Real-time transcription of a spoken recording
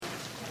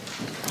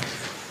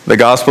The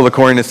Gospel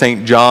according to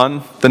St.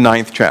 John, the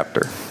 9th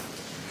chapter.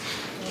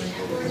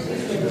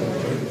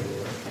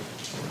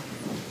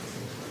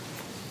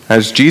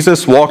 As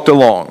Jesus walked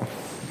along,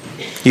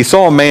 he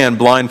saw a man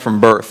blind from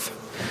birth.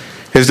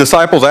 His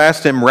disciples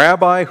asked him,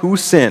 "Rabbi, who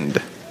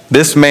sinned,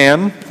 this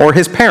man or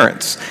his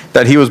parents,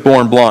 that he was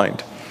born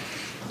blind?"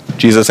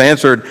 Jesus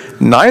answered,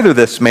 "Neither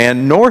this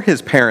man nor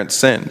his parents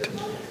sinned.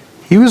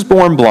 He was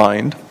born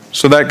blind,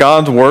 so that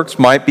God's works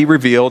might be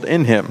revealed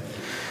in him.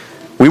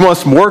 We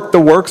must work the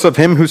works of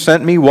him who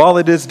sent me while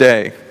it is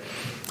day.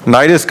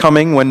 Night is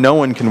coming when no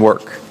one can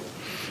work.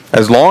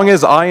 As long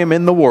as I am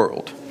in the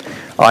world,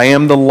 I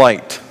am the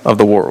light of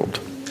the world."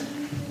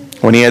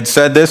 When he had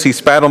said this, he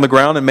spat on the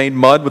ground and made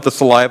mud with the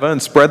saliva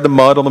and spread the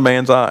mud on the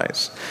man's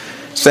eyes,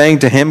 saying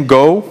to him,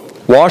 "Go,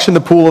 wash in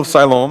the pool of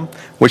Siloam,"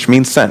 which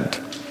means sent.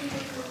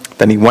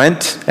 Then he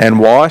went and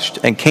washed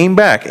and came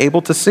back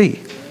able to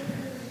see.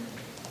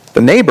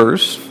 The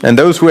neighbors and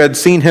those who had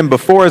seen him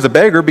before as a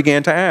beggar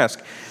began to ask,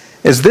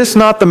 "Is this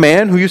not the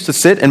man who used to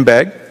sit and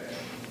beg?"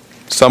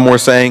 Some were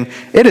saying,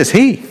 "It is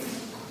he."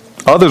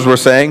 Others were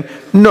saying,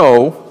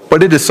 "No,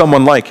 but it is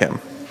someone like him."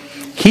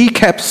 He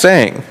kept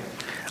saying,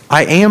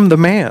 "I am the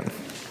man."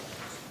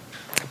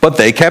 But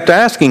they kept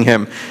asking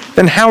him,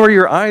 "Then how are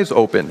your eyes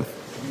open?"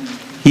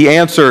 He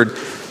answered,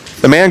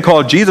 "The man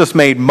called Jesus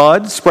made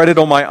mud, spread it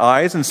on my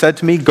eyes, and said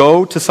to me,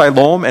 'Go to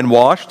Siloam and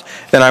wash.'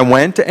 Then I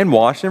went and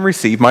washed and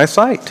received my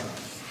sight."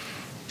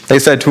 They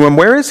said to him,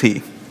 "Where is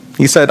he?"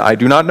 He said, "I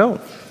do not know."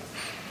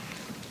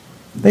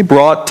 They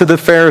brought to the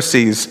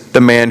Pharisees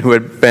the man who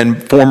had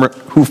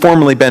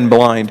formerly been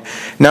blind.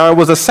 Now it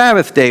was a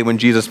Sabbath day when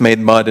Jesus made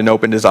mud and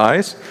opened his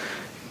eyes.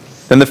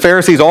 Then the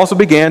Pharisees also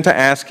began to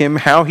ask him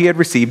how he had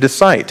received his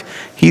sight.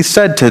 He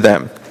said to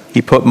them,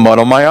 "He put mud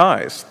on my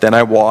eyes. Then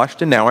I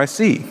washed, and now I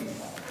see."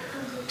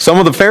 Some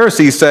of the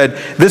Pharisees said,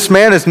 "This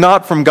man is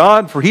not from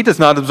God, for he does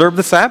not observe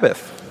the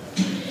Sabbath."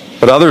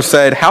 But others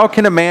said, "How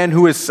can a man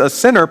who is a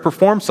sinner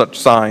perform such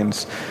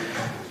signs?"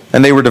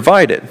 And they were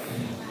divided.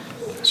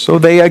 So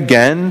they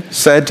again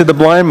said to the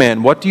blind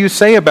man, "What do you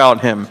say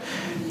about him?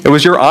 It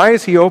was your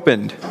eyes he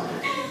opened."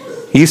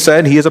 He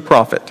said, "He is a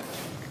prophet."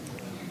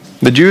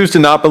 The Jews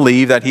did not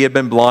believe that he had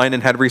been blind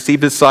and had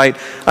received his sight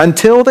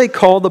until they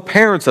called the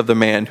parents of the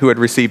man who had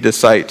received his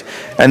sight.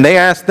 And they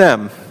asked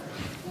them,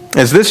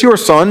 "Is this your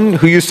son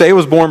who you say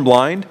was born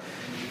blind?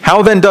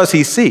 How then does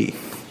he see?"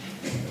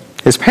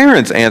 His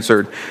parents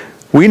answered,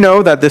 "We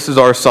know that this is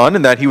our son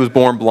and that he was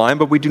born blind,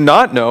 but we do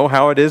not know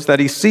how it is that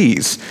he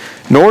sees,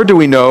 nor do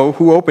we know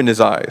who opened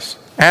his eyes.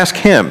 Ask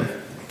him.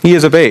 He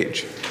is of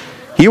age.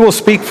 He will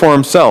speak for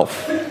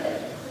himself."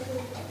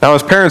 Now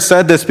his parents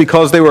said this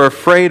because they were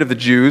afraid of the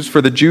Jews,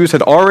 for the Jews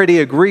had already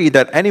agreed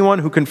that anyone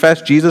who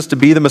confessed Jesus to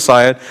be the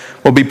Messiah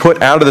will be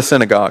put out of the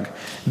synagogue.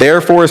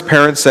 Therefore his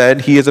parents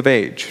said, "He is of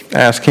age.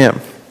 Ask him."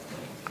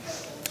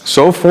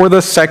 So for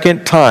the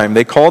second time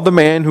they called the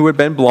man who had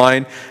been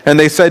blind, and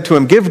they said to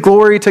him, "Give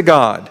glory to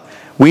God.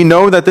 We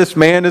know that this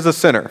man is a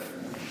sinner."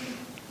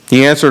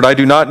 He answered, "I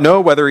do not know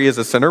whether he is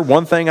a sinner.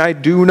 One thing I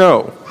do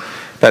know,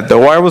 that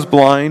though I was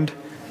blind,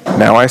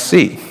 now I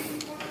see."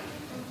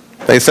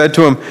 They said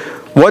to him,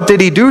 "What did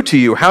he do to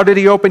you? How did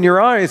he open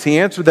your eyes?" He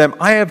answered them,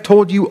 "I have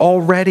told you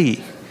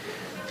already,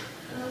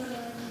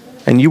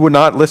 and you would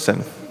not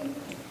listen.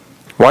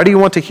 Why do you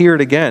want to hear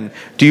it again?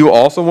 Do you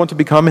also want to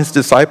become his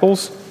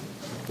disciples?"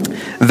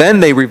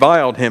 Then they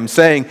reviled him,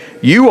 saying,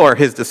 "You are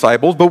his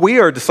disciples, but we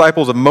are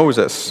disciples of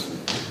Moses.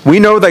 We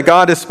know that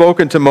God has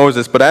spoken to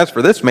Moses, but as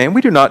for this man, we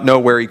do not know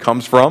where he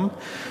comes from."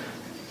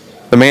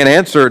 The man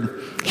answered,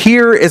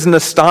 "Here is an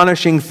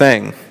astonishing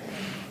thing.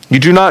 You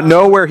do not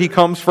know where he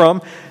comes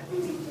from,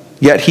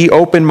 yet he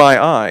opened my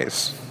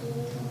eyes.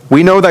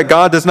 We know that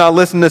God does not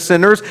listen to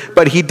sinners,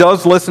 but he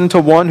does listen to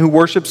one who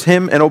worships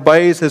him and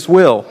obeys his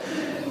will.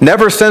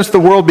 Never since the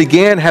world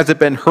began has it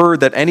been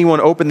heard that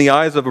anyone opened the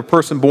eyes of a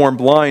person born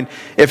blind.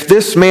 If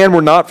this man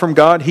were not from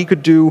God, he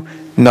could do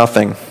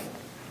nothing."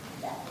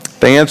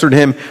 They answered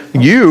him,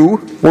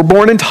 "You were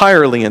born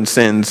entirely in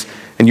sins,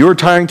 and you are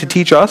trying to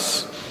teach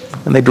us?"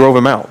 And they drove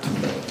him out.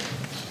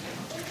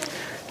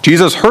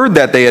 Jesus heard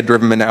that they had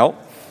driven him out,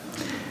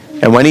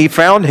 and when he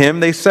found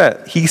him, he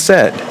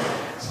said,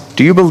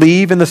 "Do you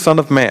believe in the Son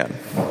of Man?"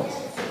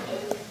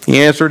 He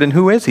answered, "And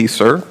who is he,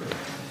 sir?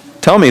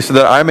 Tell me so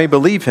that I may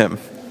believe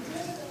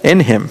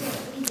in him."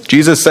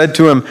 Jesus said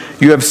to him,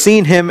 "You have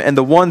seen him, and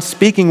the one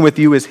speaking with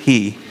you is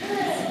he."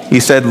 He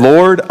said,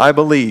 "Lord, I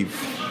believe."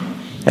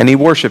 And he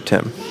worshipped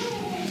him.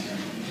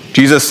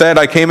 Jesus said,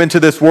 "I came into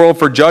this world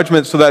for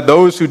judgment, so that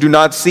those who do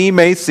not see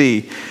may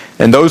see,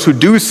 and those who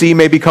do see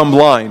may become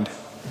blind."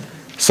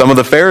 Some of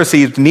the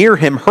Pharisees near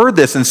him heard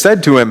this and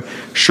said to him,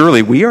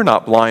 "Surely we are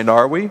not blind,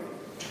 are we?"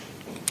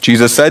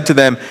 Jesus said to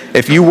them,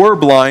 "If you were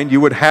blind, you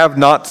would have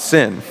not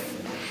sin.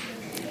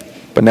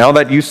 But now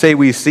that you say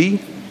we see,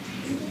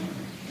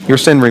 your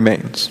sin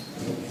remains."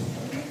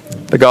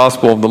 The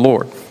Gospel of the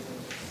Lord.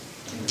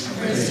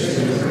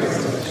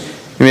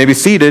 You may be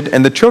seated,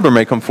 and the children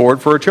may come forward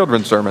for a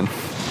children's sermon.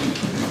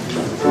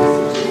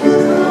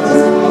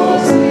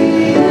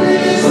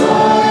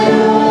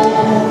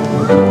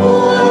 For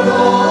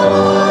God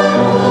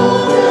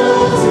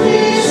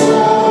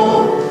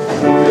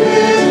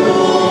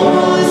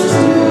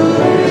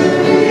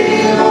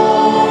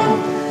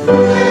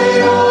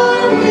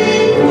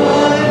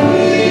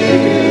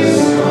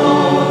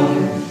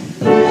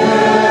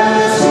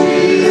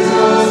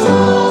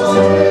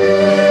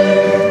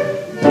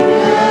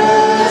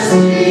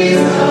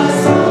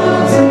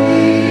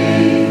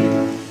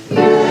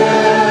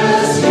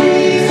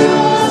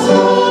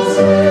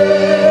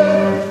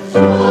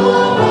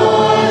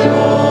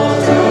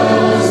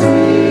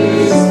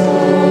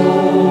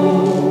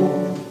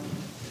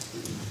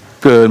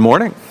Good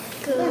morning.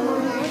 Good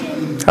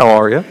morning. How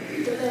are you?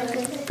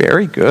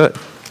 Very good.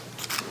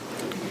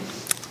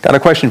 Got a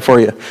question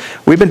for you.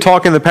 We've been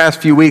talking the past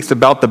few weeks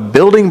about the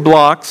building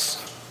blocks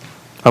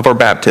of our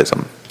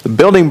baptism. The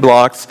building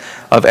blocks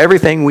of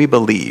everything we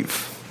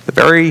believe. The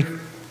very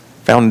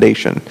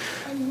foundation.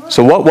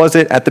 So what was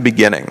it at the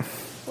beginning?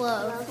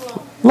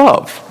 Love.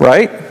 Love,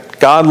 right?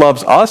 God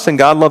loves us and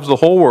God loves the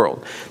whole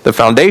world. The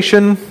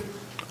foundation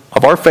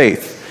of our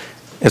faith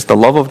is the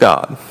love of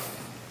God.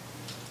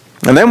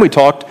 And then we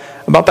talked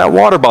about that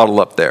water bottle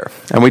up there.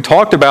 And we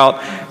talked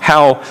about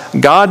how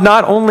God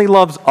not only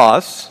loves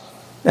us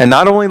and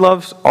not only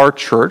loves our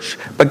church,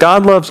 but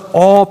God loves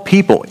all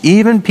people,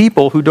 even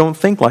people who don't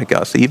think like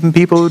us, even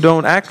people who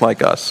don't act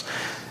like us.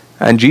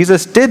 And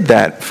Jesus did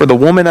that for the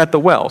woman at the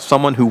well,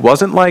 someone who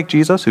wasn't like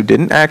Jesus, who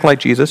didn't act like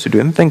Jesus, who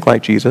didn't think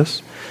like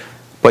Jesus,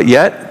 but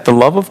yet the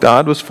love of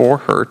God was for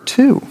her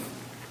too.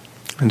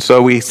 And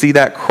so we see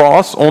that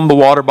cross on the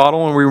water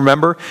bottle, and we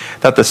remember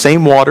that the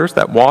same waters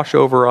that wash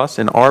over us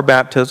in our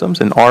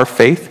baptisms, in our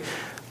faith,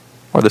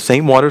 are the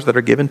same waters that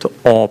are given to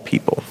all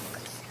people.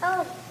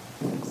 Oh,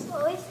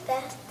 Chloe's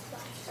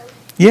baptism.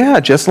 Yeah,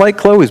 just like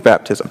Chloe's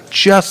baptism.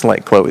 Just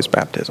like Chloe's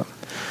baptism.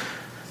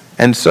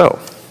 And so,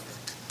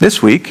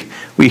 this week,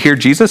 we hear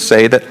Jesus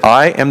say that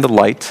I am the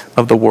light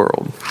of the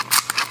world.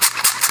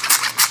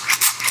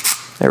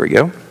 There we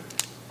go.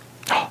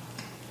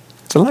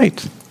 It's a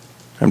light.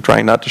 I'm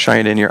trying not to shine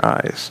it in your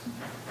eyes.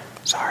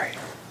 Sorry.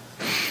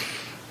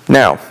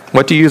 Now,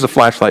 what do you use a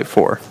flashlight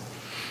for?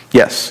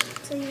 Yes.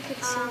 So you could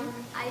see.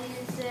 I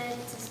use it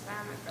to spy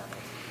on my brother.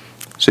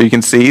 So you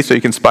can see, so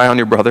you can spy on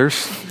your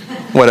brothers.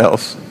 What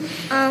else?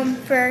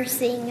 For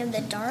seeing in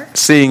the dark.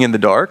 Seeing in the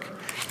dark.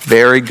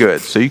 Very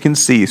good. So you can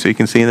see in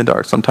the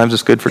dark. Sometimes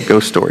it's good for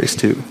ghost stories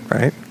too,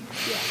 right?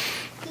 Yeah.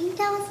 Can you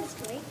tell us a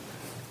story?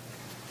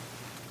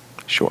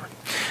 Sure.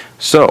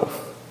 So,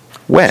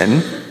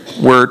 when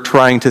we're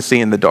trying to see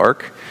in the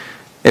dark,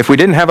 if we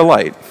didn't have a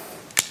light,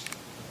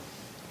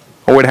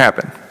 what would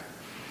happen?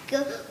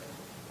 Go.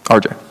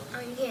 RJ. Oh,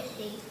 you can't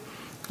see.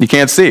 You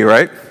can't see,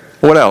 right?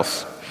 What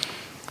else?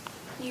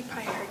 You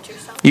probably hurt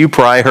yourself. You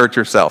probably hurt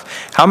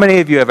yourself. How many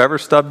of you have ever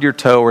stubbed your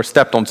toe or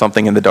stepped on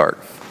something in the dark?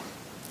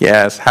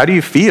 Yes. How do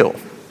you feel?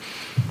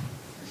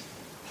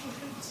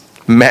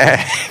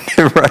 Mad,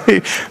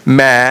 right?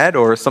 Mad,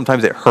 or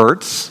sometimes it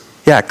hurts.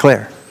 Yeah,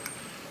 Claire.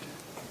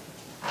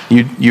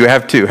 You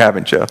have too,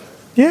 haven't you?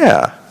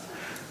 Yeah.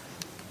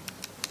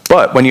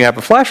 But when you have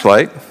a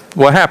flashlight,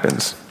 what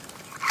happens?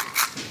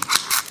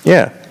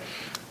 Yeah.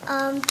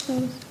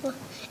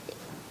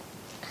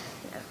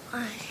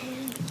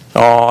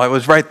 Oh, it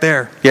was right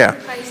there. Yeah.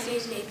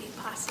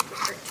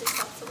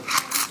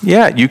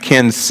 Yeah, you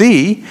can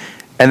see,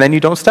 and then you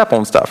don't step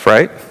on stuff,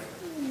 right?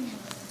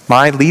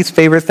 My least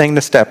favorite thing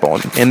to step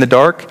on in the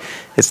dark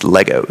is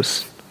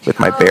Legos with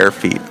my bare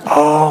feet.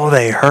 Oh,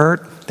 they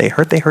hurt. They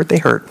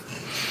hurt.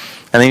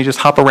 And then you just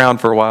hop around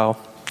for a while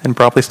and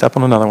probably step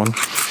on another one.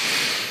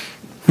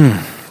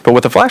 But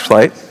with a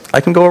flashlight,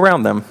 I can go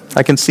around them.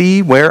 I can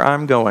see where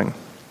I'm going.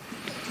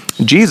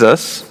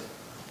 Jesus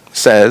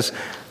says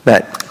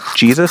that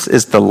Jesus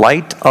is the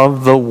light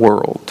of the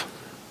world.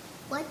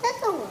 What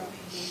does the world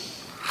mean?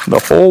 The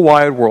whole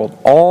wide world,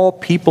 all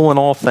people and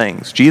all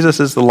things. Jesus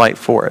is the light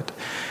for it.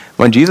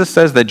 When Jesus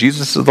says that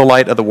Jesus is the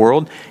light of the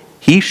world,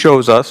 he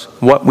shows us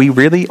what we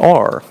really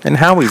are and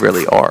how we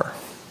really are.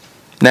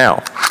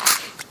 Now,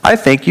 I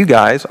think you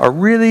guys are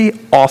really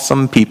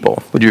awesome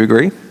people. Would you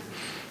agree?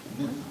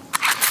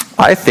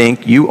 I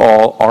think you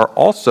all are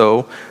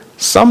also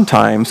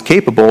sometimes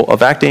capable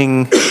of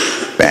acting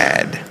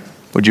bad.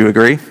 Would you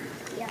agree?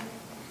 Yeah.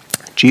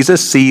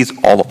 Jesus sees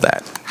all of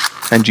that.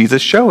 And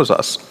Jesus shows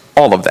us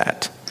all of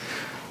that.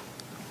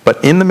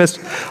 But in the midst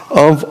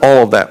of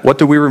all of that, what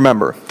do we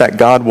remember? That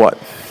God what?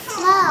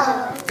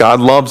 Love. God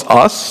loves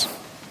us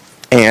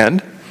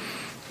and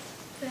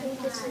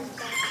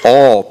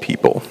all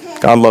people.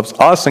 God loves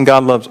us and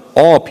God loves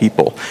all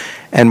people.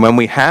 And when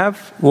we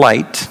have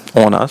light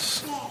on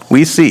us,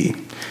 we see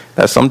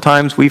that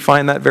sometimes we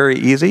find that very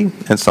easy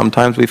and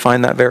sometimes we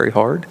find that very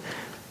hard.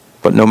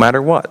 But no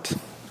matter what,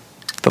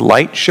 the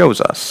light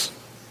shows us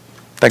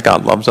that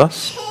God loves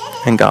us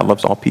and God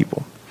loves all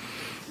people.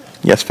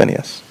 Yes,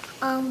 Phineas.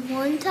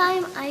 One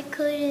time I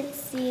couldn't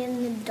see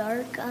in the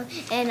dark,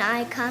 and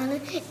I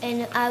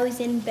was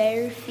in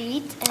bare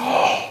feet,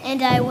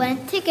 and I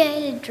went to get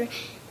a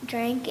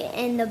drink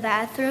in the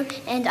bathroom,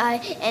 and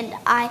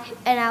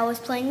I was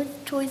playing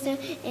with toys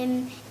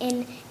in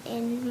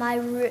my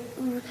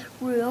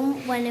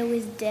room when it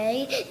was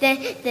day.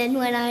 Then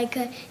when I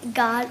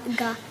got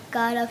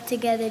up to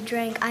get a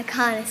drink, I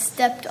kind of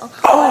stepped on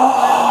one of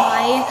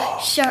my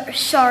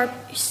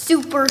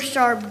super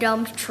sharp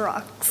dump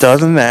trucks.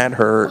 Doesn't that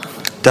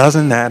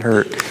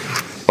hurt?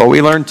 Well, we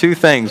learned two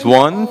things.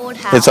 One,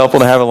 it's helpful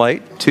to have a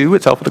light. Two,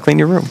 it's helpful to clean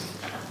your room.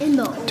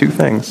 Two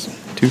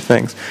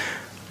things.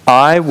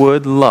 I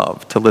would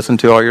love to listen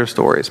to all your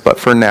stories, but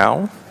for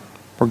now,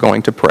 we're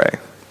going to pray.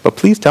 But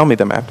please tell me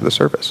them after the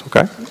service,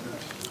 okay?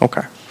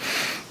 Okay.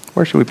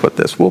 Where should we put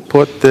this? We'll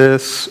put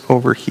this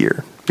over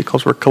here.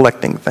 because we're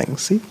collecting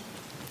things. See?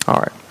 All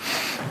right.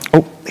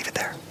 Oh, leave it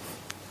there.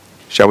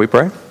 Shall we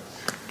pray?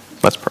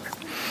 Let's pray.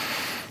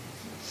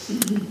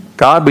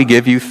 God, we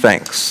give you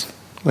thanks.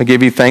 We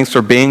give you thanks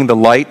for being the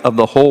light of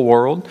the whole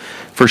world,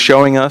 for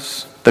showing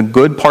us the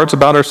good parts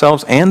about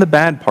ourselves and the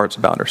bad parts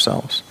about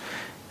ourselves.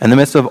 In the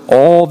midst of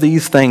all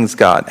these things,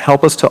 God,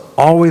 help us to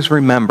always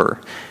remember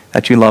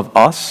that you love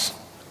us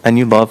and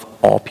you love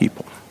all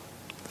people.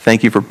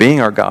 Thank you for being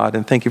our God,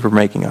 and thank you for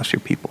making us your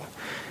people.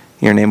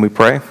 In your name we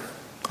pray.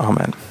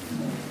 Amen.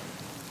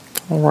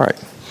 All right.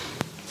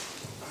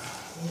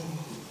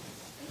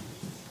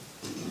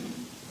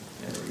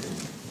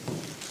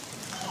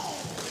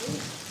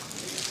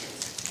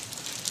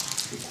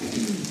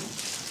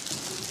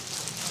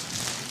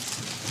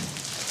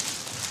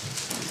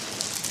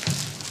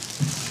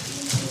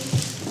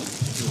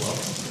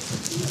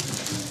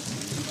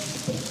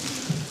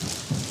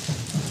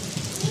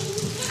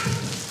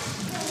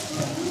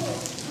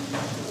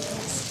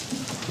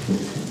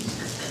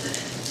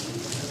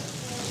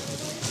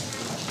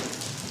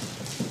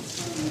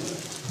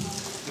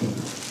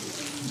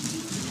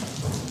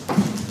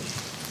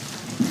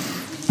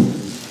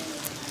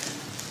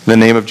 In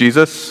the name of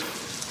Jesus,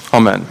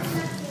 amen.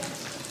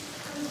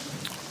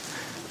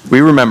 We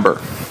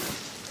remember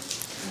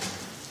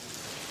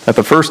that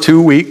the first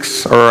 2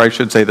 weeks, or I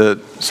should say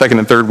the second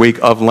and third week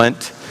of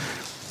Lent,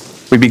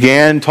 we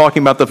began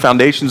talking about the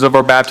foundations of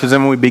our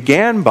baptism, and we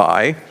began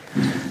by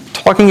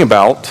talking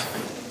about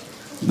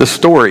the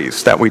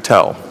stories that we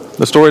tell.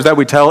 The stories that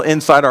we tell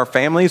inside our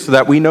families so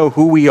that we know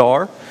who we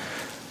are.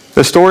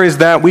 The stories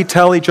that we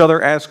tell each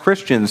other as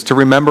Christians to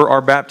remember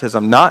our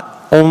baptism, not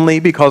only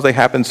because they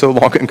happened so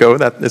long ago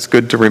that it's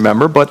good to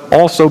remember, but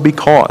also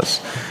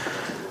because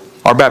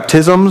our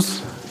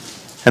baptisms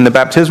and the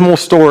baptismal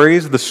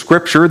stories, the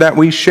scripture that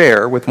we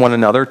share with one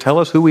another, tell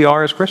us who we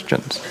are as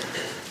Christians.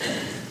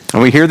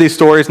 And we hear these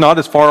stories not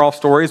as far-off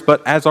stories,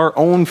 but as our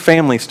own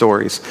family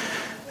stories.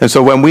 And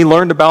so when we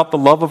learned about the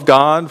love of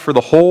God for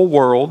the whole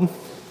world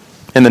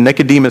in the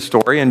Nicodemus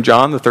story in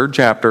John, the 3rd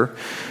chapter,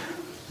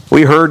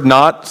 we heard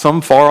not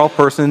some far-off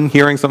person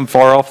hearing some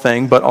far-off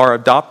thing, but our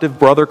adoptive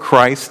brother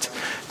Christ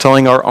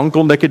telling our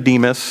uncle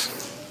Nicodemus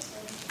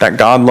that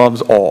God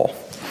loves all.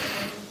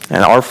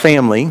 And our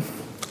family,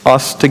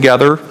 us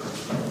together,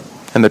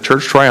 and the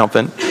church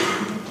triumphant,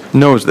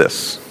 knows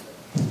this.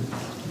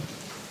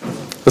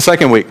 The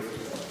second week,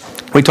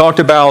 we talked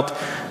about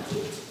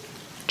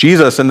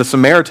Jesus and the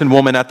Samaritan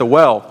woman at the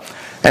well,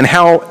 and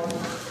how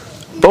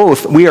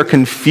both we are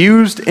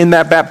confused in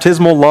that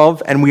baptismal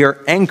love and we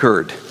are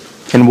anchored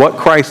in what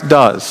Christ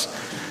does.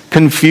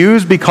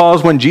 Confused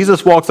because when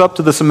Jesus walks up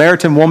to the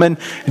Samaritan woman,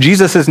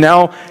 Jesus is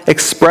now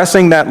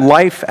expressing that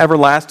life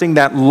everlasting,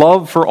 that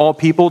love for all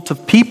people, to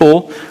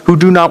people who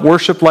do not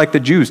worship like the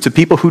Jews, to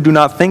people who do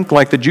not think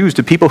like the Jews,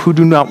 to people who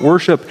do not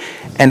worship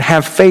and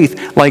have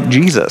faith like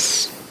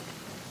Jesus.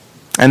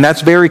 And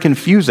that's very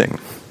confusing.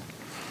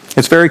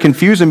 It's very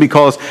confusing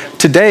because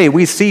today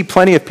we see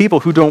plenty of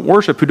people who don't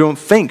worship, who don't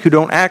think, who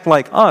don't act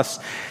like us.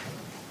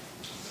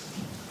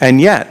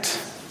 And yet,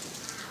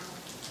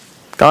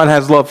 God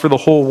has love for the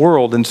whole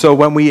world. And so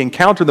when we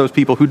encounter those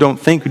people who don't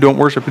think, who don't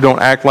worship, who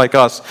don't act like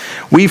us,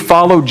 we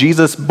follow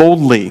Jesus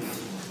boldly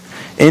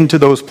into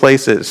those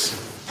places,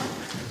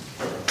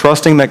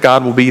 trusting that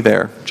God will be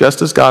there,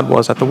 just as God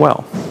was at the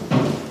well.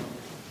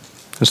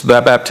 And so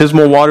that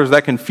baptismal waters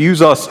that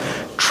confuse us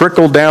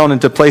trickle down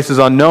into places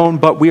unknown,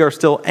 but we are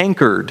still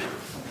anchored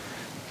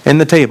in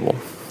the table.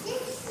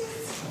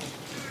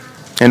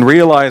 And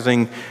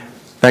realizing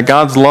that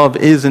God's love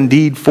is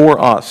indeed for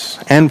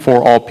us and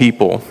for all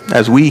people,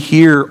 as we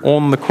hear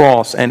on the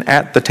cross and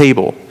at the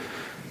table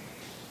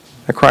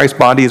that Christ's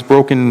body is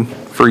broken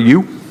for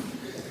you,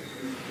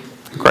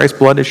 Christ's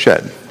blood is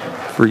shed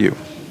for you.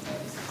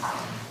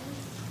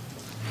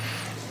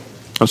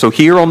 And so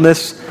here on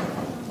this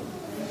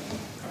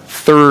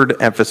third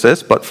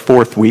emphasis, but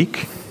fourth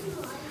week,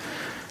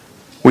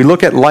 we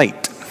look at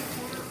light.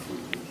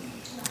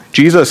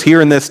 Jesus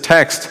here in this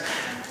text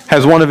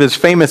has one of his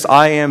famous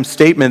I am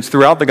statements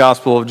throughout the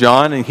Gospel of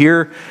John. And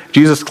here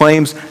Jesus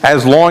claims,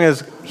 as long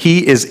as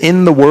he is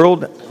in the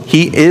world,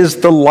 he is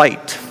the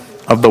light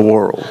of the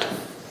world.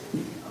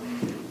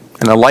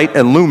 And a light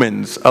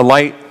illumines, a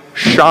light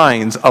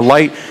shines, a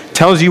light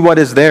tells you what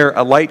is there,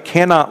 a light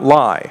cannot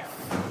lie.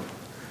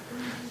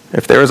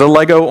 If there is a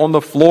Lego on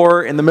the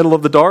floor in the middle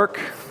of the dark,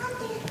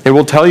 it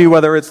will tell you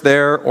whether it's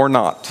there or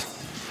not.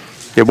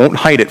 It won't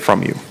hide it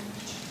from you.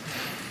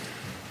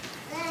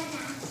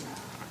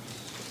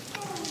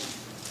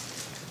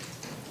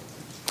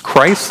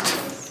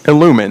 Christ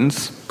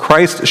illumines,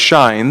 Christ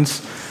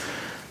shines,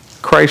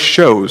 Christ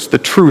shows the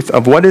truth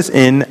of what is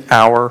in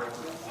our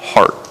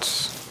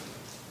hearts.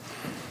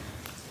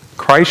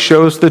 Christ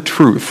shows the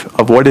truth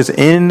of what is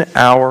in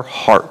our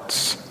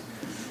hearts.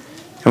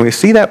 And we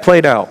see that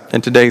played out in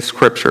today's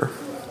scripture.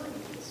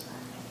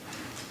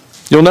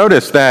 You'll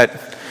notice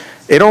that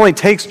it only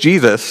takes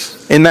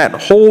Jesus, in that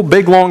whole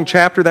big long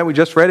chapter that we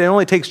just read, it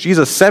only takes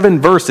Jesus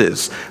 7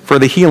 verses for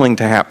the healing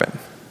to happen.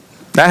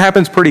 That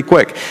happens pretty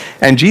quick.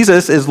 And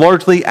Jesus is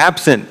largely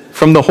absent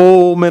from the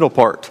whole middle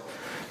part.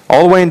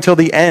 All the way until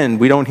the end,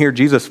 we don't hear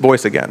Jesus'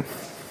 voice again.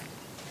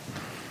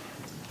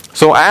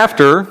 So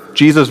after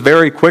Jesus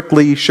very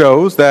quickly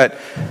shows that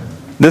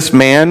this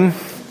man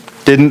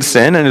didn't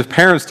sin and his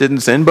parents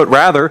didn't sin, but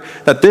rather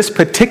that this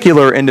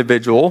particular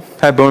individual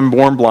had been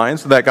born blind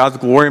so that God's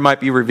glory might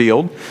be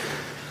revealed,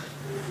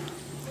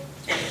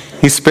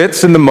 he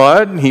spits in the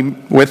mud.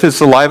 With his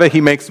saliva,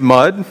 he makes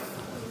mud,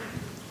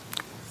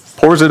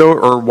 pours it over,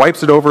 or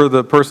wipes it over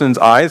the person's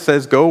eyes,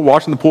 says, "Go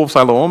wash in the pool of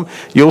Siloam."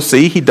 You'll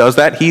see he does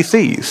that, he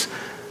sees.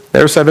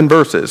 There are 7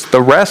 verses.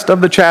 The rest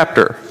of the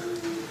chapter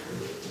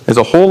is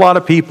a whole lot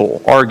of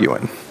people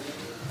arguing.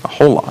 A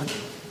whole lot.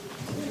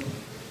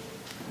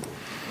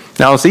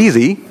 Now, it's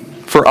easy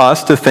for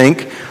us to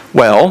think,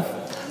 well,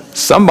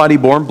 somebody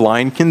born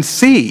blind can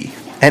see,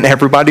 and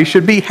everybody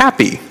should be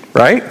happy,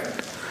 right?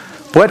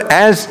 But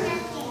as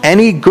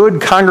any good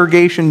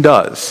congregation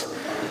does,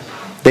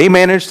 they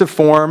managed to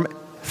form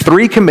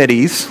 3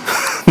 committees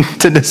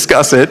to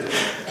discuss it,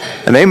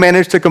 and they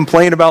managed to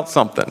complain about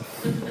something.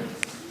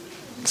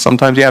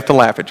 Sometimes you have to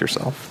laugh at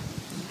yourself.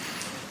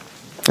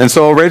 And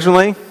so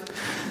originally,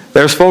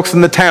 there's folks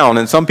in the town,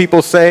 and some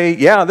people say,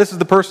 yeah, this is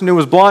the person who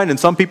was blind, and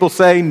some people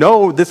say,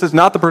 no, this is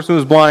not the person who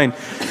was blind.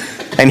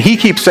 And he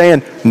keeps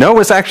saying, no,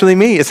 it's actually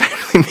me,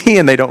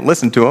 and they don't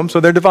listen to him, so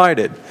they're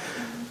divided.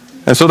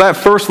 And so that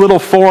first little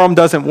forum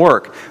doesn't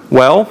work.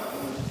 Well,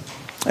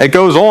 it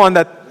goes on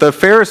that the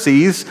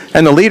Pharisees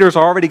and the leaders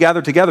are already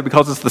gathered together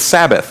because it's the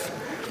Sabbath.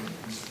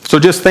 So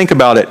just think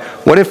about it.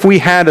 What if we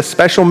had a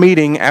special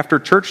meeting after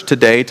church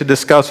today to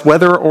discuss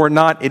whether or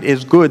not it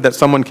is good that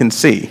someone can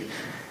see?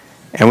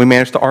 And we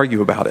managed to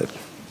argue about it.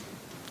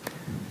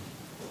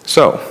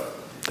 So,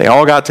 they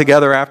all got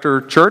together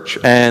after church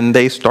and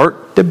they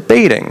start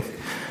debating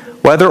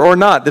whether or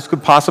not this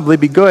could possibly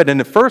be good.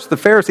 And at first the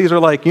Pharisees are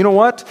like, you know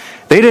what?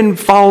 He didn't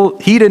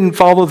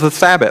follow the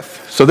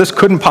Sabbath, so this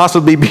couldn't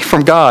possibly be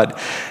from God.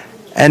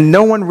 And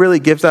no one really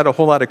gives that a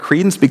whole lot of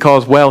credence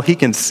because, well, he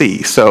can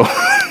see. So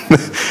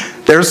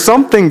there's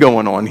something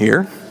going on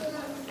here.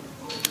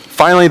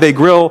 Finally, they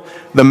grill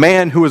the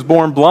man who was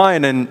born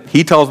blind, and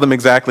he tells them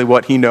exactly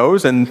what he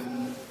knows,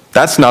 and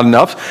that's not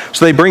enough.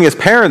 So they bring his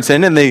parents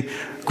in, and they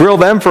grill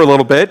them for a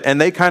little bit, and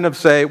they kind of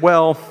say,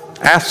 well,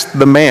 ask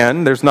the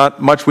man. There's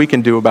not much we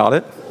can do about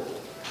it.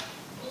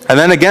 And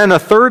then again, a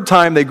third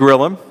time they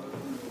grill him.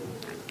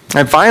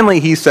 And finally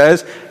he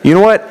says, you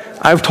know what?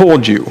 I've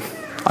told you.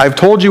 I've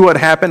told you what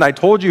happened. I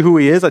told you who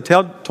he is. I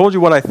told you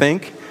what I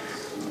think.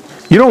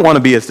 You don't want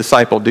to be his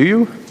disciple, do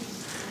you?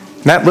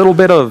 And that little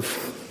bit of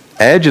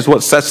edge is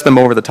what sets them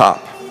over the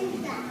top.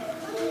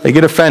 They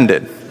get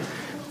offended.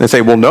 They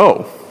say, well,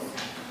 no.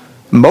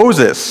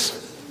 Moses,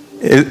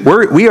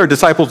 we are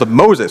disciples of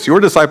Moses. You're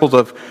disciples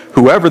of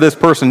whoever this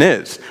person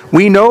is.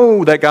 We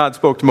know that God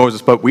spoke to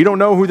Moses, but we don't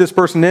know who this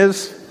person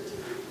is.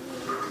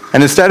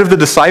 And instead of the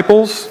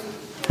disciples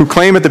who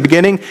claim at the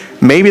beginning,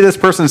 maybe this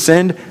person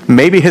sinned,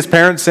 maybe his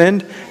parents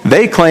sinned,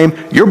 they claim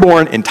you're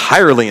born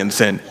entirely in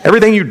sin.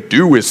 Everything you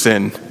do is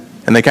sin.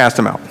 And they cast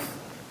him out.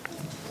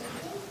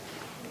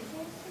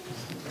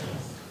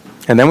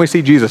 And then we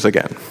see Jesus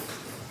again,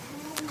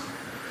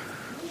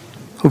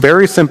 who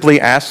very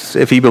simply asks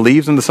if he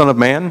believes in the Son of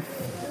Man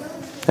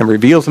and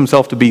reveals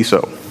himself to be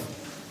so.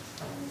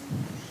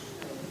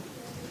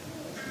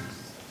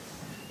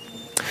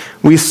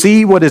 We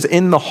see what is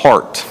in the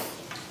heart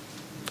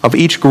of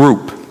each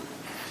group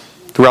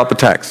throughout the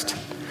text.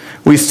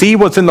 We see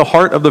what's in the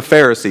heart of the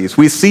Pharisees.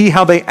 We see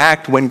how they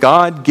act when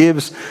God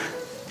gives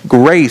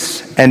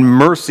grace and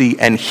mercy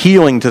and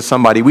healing to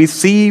somebody. We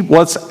see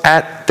what's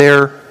at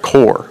their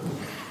core.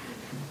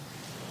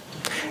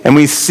 And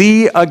we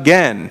see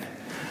again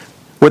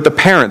with the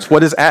parents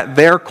what is at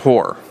their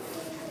core.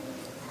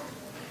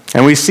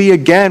 And we see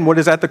again what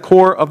is at the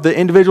core of the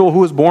individual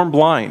who is born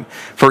blind.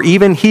 For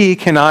even he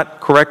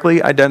cannot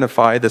correctly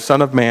identify the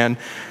Son of Man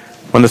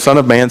when the Son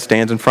of Man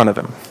stands in front of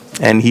him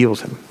and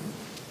heals him.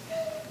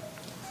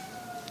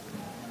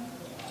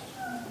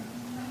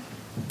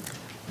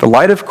 The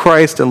light of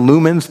Christ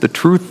illuminates the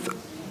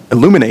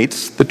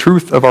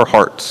truth of our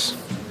hearts.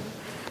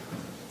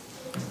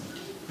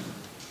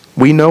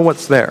 We know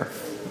what's there.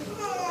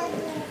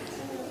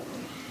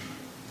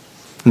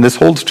 And this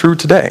holds true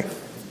today.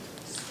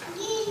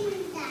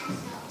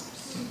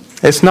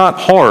 It's not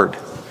hard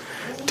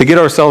to get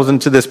ourselves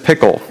into this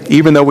pickle,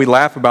 even though we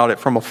laugh about it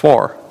from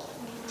afar.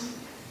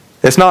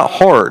 It's not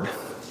hard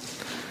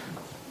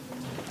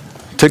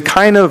to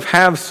kind of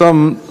have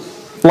some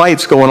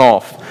lights going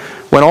off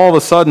when all of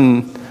a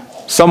sudden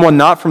someone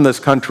not from this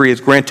country is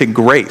granted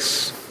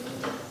grace.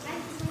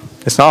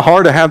 It's not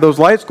hard to have those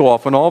lights go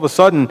off when all of a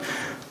sudden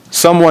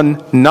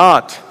someone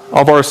not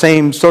of our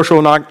same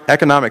social and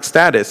economic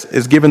status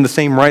is given the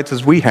same rights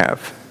as we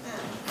have.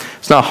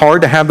 It's not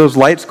hard to have those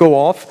lights go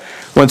off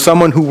when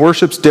someone who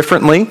worships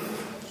differently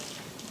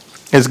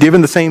is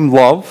given the same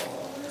love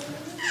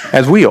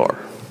as we are.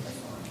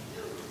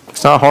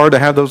 It's not hard to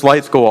have those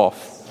lights go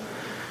off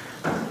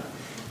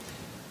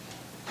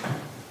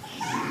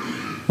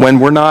when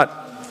we're not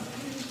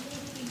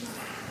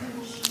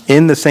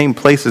in the same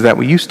places that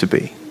we used to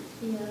be.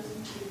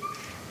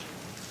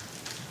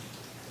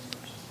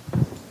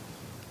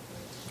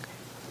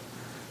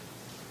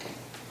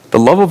 The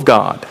love of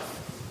God,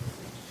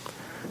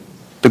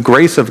 the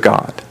grace of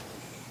God,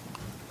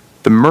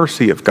 the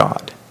mercy of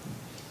God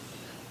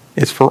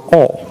is for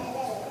all.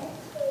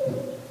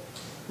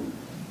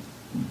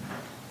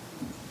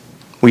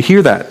 We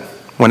hear that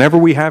whenever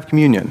we have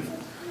communion.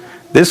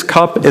 This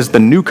cup is the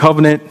new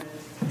covenant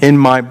in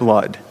my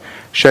blood,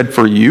 shed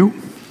for you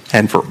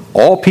and for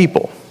all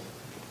people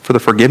for the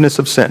forgiveness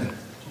of sin.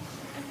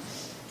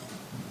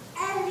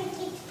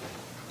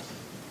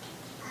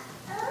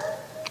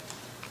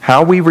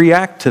 How we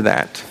react to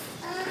that,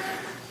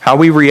 how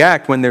we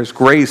react when there's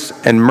grace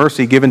and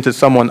mercy given to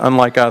someone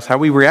unlike us, how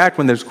we react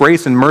when there's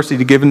grace and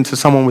mercy given to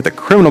someone with a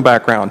criminal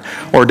background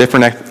or a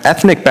different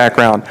ethnic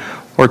background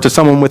or to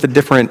someone with a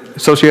different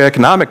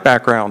socioeconomic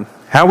background,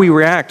 how we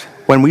react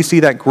when we see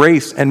that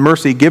grace and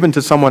mercy given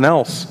to someone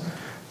else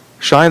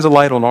shines a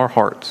light on our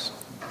hearts.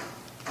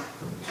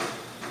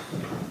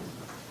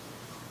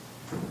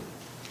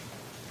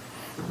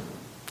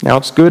 Now,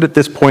 it's good at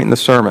this point in the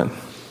sermon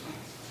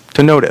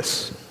to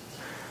notice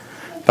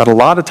that a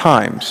lot of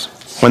times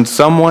when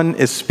someone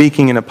is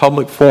speaking in a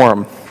public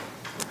forum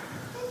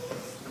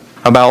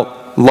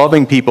about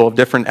loving people of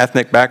different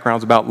ethnic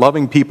backgrounds, about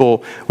loving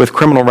people with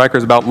criminal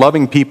records, about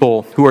loving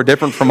people who are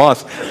different from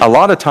us, a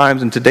lot of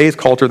times in today's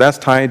culture that's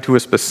tied to a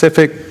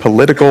specific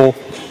political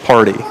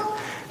party.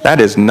 That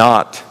is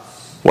not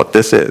what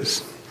this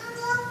is.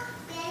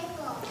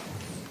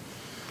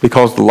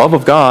 Because the love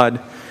of God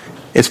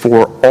is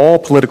for all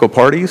political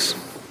parties.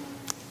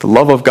 The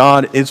love of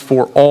God is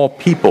for all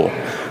people.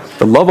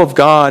 The love of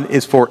God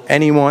is for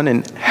anyone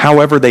and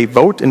however they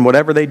vote and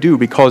whatever they do,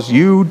 because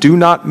you do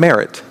not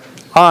merit,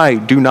 I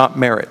do not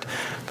merit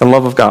the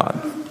love of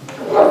God.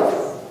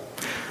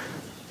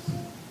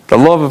 The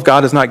love of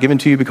God is not given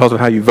to you because of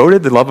how you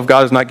voted. The love of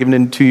God is not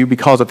given to you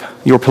because of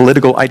your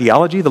political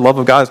ideology. The love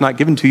of God is not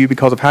given to you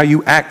because of how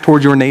you act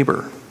towards your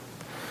neighbor.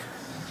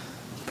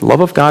 The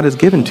love of God is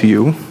given to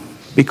you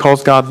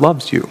because God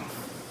loves you.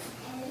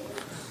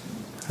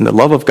 And the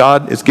love of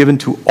God is given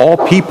to all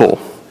people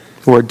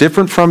who are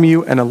different from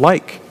you and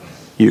alike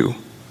you,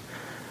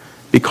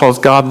 because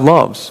God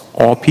loves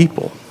all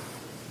people.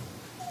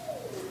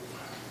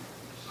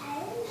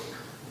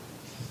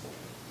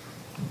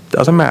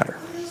 Doesn't matter.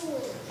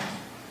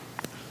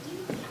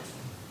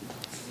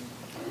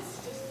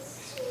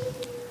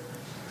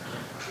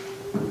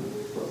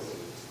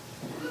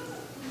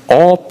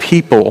 All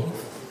people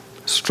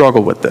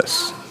struggle with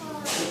this.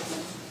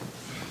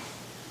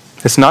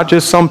 It's not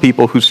just some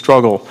people who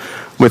struggle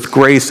with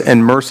grace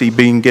and mercy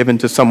being given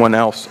to someone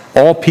else.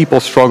 All people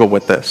struggle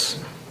with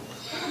this.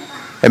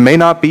 It may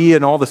not be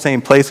in all the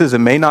same places, it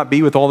may not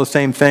be with all the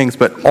same things,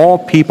 but all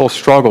people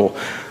struggle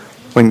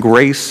when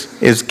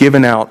grace is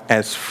given out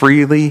as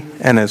freely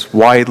and as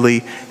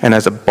widely and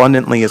as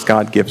abundantly as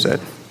God gives it.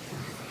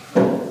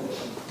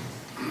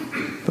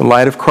 The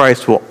light of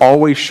Christ will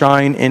always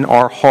shine in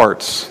our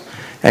hearts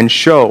and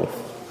show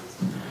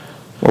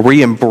where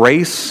we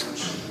embrace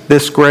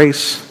this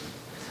grace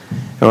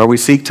and where we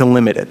seek to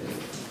limit it.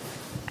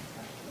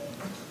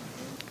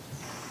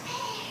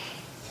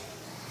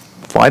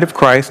 The light of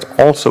Christ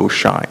also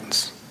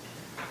shines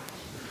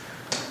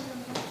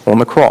on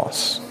the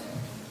cross,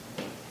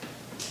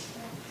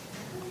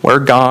 where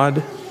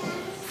God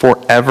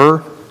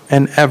forever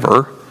and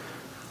ever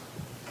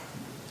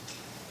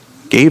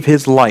gave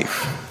his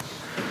life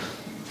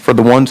for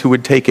the ones who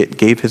would take it,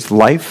 gave his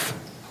life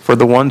for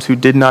the ones who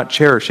did not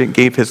cherish it,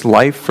 gave his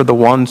life for the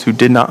ones who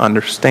did not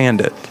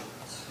understand it.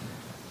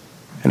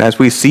 And as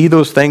we see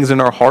those things in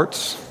our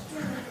hearts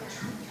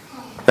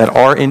that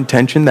are in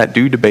tension, that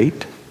do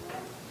debate,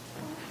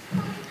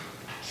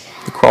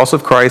 the cross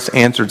of Christ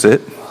answers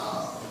it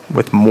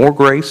with more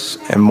grace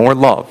and more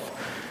love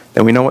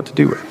than we know what to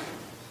do with.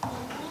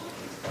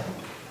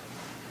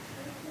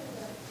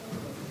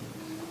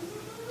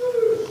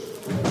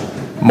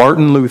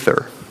 Martin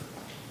Luther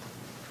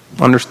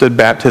understood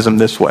baptism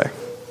this way: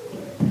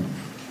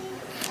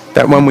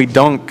 that when we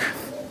dunk,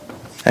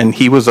 and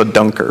he was a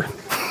dunker,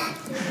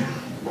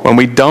 when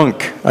we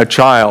dunk a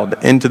child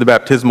into the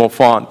baptismal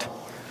font,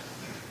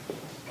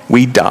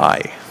 we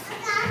die.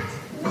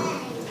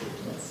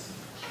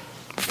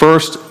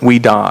 First, we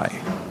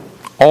die.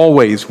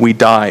 Always we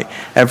die.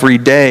 Every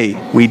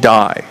day we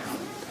die.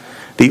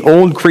 The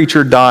old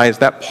creature dies.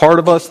 That part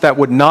of us that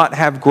would not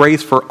have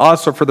grace for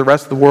us or for the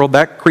rest of the world,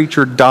 that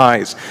creature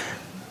dies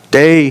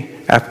day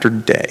after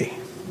day.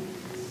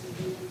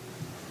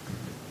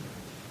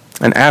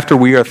 And after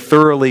we are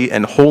thoroughly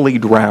and wholly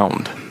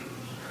drowned,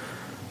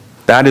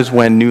 that is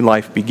when new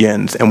life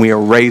begins, and we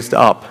are raised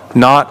up,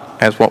 not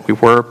as what we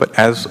were, but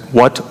as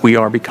what we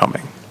are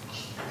becoming.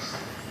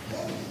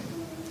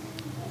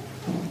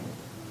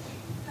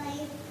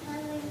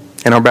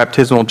 In our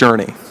baptismal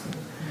journey,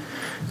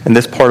 in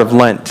this part of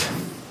Lent,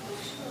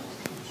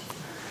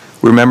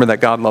 we remember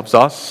that God loves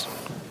us,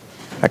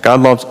 that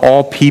God loves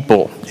all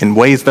people in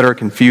ways that are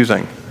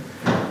confusing,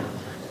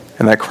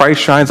 and that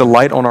Christ shines a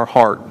light on our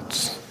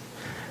hearts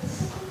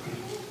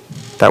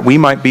that we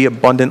might be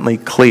abundantly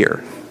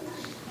clear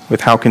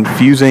with how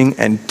confusing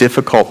and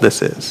difficult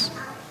this is.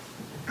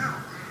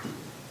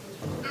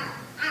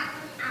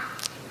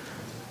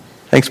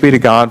 Thanks be to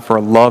God for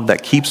a love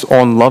that keeps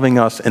on loving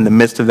us in the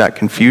midst of that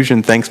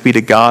confusion. Thanks be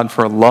to God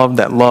for a love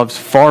that loves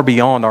far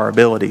beyond our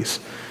abilities.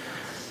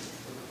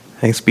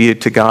 Thanks be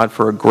to God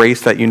for a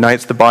grace that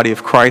unites the body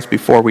of Christ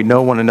before we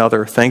know one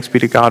another. Thanks be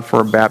to God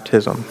for a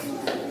baptism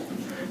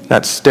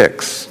that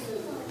sticks,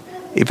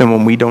 even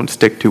when we don't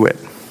stick to it.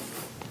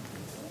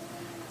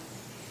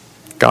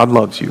 God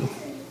loves you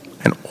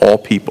and all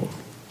people.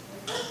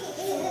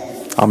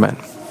 Amen.